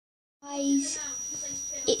Guys,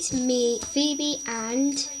 it's me, Phoebe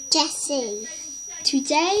and Jessie.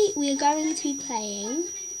 Today we are going to be playing,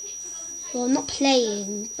 well not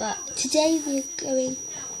playing, but today we are going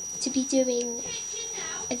to be doing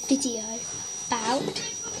a video about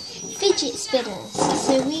fidget spinners.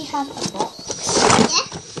 So we have a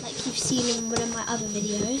box, like you've seen in one of my other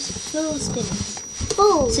videos, full of spinners.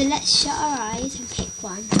 So let's shut our eyes and pick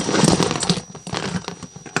one.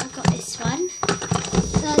 I've got this one.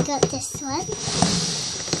 I got this one.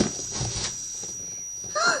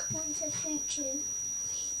 One's a fruit tube.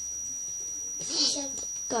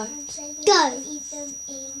 Go. Go. Eat them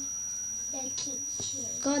in the kitchen.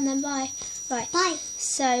 Go on then, bye. Right. Bye.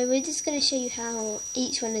 So we're just going to show you how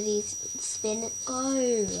each one of these spin.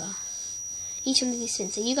 Go. Each one of these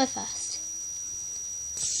spins. So you go first.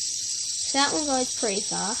 So that one goes pretty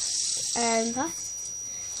fast.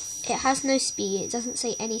 It has no speed. It doesn't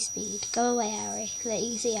say any speed. Go away, Harry. You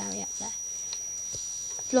can see Harry up there.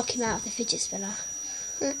 Block him out of the fidget spinner.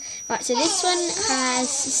 Right, so this one has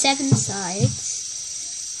 7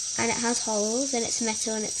 sides. And it has holes. And it's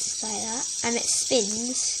metal and it's just like that. And it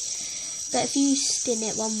spins. But if you spin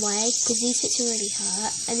it one way, because these bits will really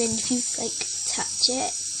hurt. And then if you like touch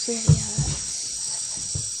it, it really hurts.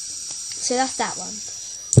 So that's that one.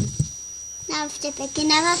 Now if to pick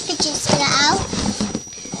another fidget spinner out.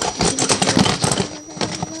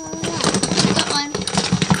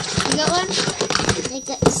 You got one? I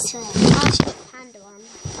got this one. Oh, she got the panda one.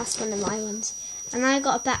 That's one of my ones. And I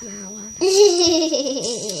got a Batman one.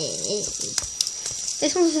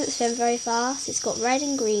 This one doesn't spin very fast. It's got red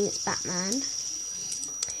and green. It's Batman.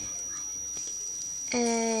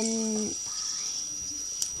 And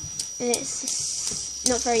it's just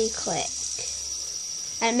not very quick.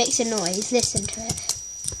 And it makes a noise. Listen to it.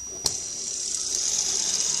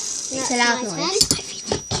 It's a loud noise.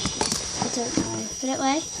 I don't know. Put it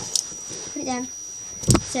away. Put it down.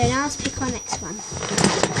 So now let's pick our next one.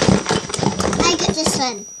 I got this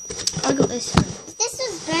one. I got this one. This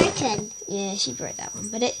one's broken. Yeah, she broke that one.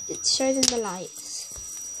 But it shows in the lights.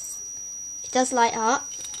 It does light up.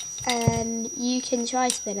 And you can try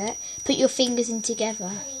spin it. Put your fingers in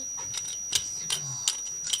together.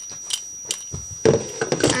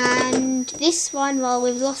 And this one, well,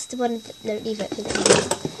 we've lost the one. No, leave it for the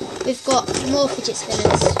end. We've got more fidget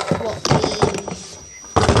spinners. What we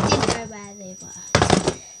didn't know where they were.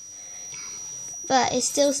 But it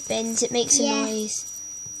still spins. It makes a noise.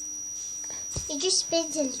 It just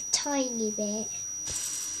spins a tiny bit.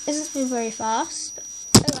 It doesn't spin very fast.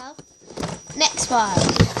 Oh well. Next one.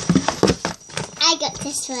 I got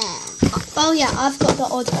this one. Oh yeah, I've got the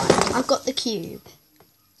odd one. I've got the cube.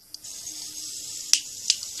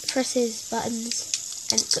 Presses buttons,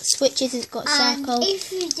 and it's got switches. It's got circle.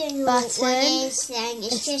 If you don't know button, what it is, then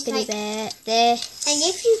it's just like bit. This. And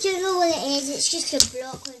if you don't know what it is, it's just a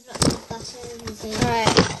block with lots of buttons. And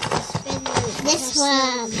Alright. This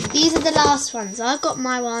one. These are the last ones. I got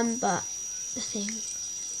my one, but the thing,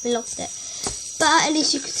 we lost it. But at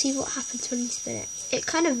least you can see what happens when you spin it. It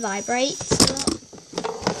kind of vibrates a lot.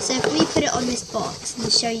 So if we put it on this box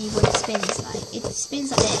and show you what it spins like, it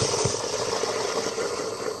spins like this.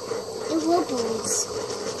 It wobbles.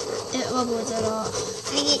 It wobbles a lot.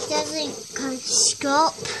 And it doesn't kind of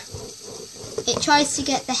stop. It tries to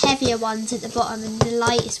get the heavier ones at the bottom and the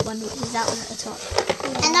lightest one, which is that one at the top.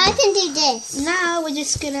 And I can do this. Now we're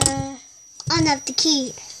just gonna unlock the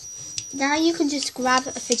key. Now you can just grab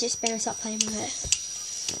a fidget spinner and start playing with it.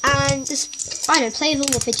 And just, I don't know, play with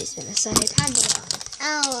all the fidget spinners. So panda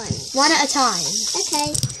one at a time.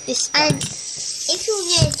 Okay. This one. And if you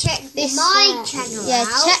want to check my channel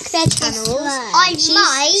check their channels.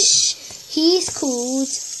 He's called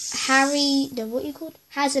Harry, no, what are you called?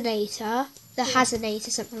 Hazarnater. The Hazarnater,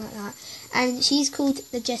 something like that. And she's called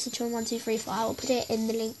the Jessatron 123. I will put it in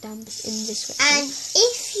the link down in the description. And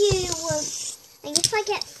if you want, and if I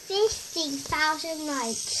get 50,000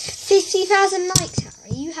 likes. 50,000 likes,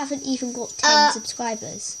 Harry? You haven't even got 10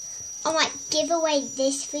 subscribers. I might give away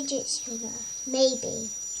this fidget spinner. Maybe.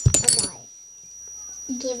 I might.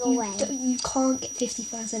 Give away. You can't get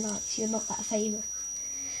 50,000 likes. You're not that famous.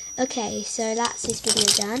 Okay, so that's this video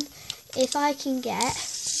done. If I can get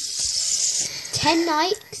 10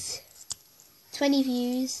 likes, 20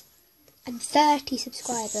 views, and 30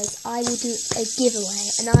 subscribers, I will do a giveaway.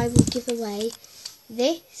 And I will give away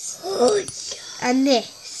this and this.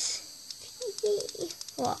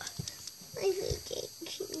 What?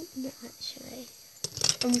 No, actually,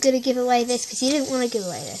 I'm going to give away this because you didn't want to give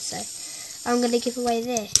away this, so I'm going to give away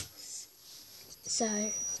this. So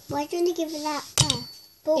why don't you give it that?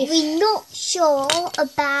 But we're not sure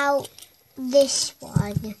about this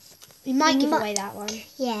one. We might give away that one.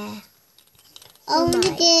 Yeah. I want to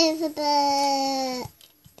give a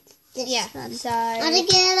this Yeah, one. so... I want to give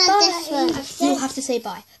this one. You'll have to say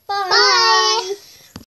bye. Bye.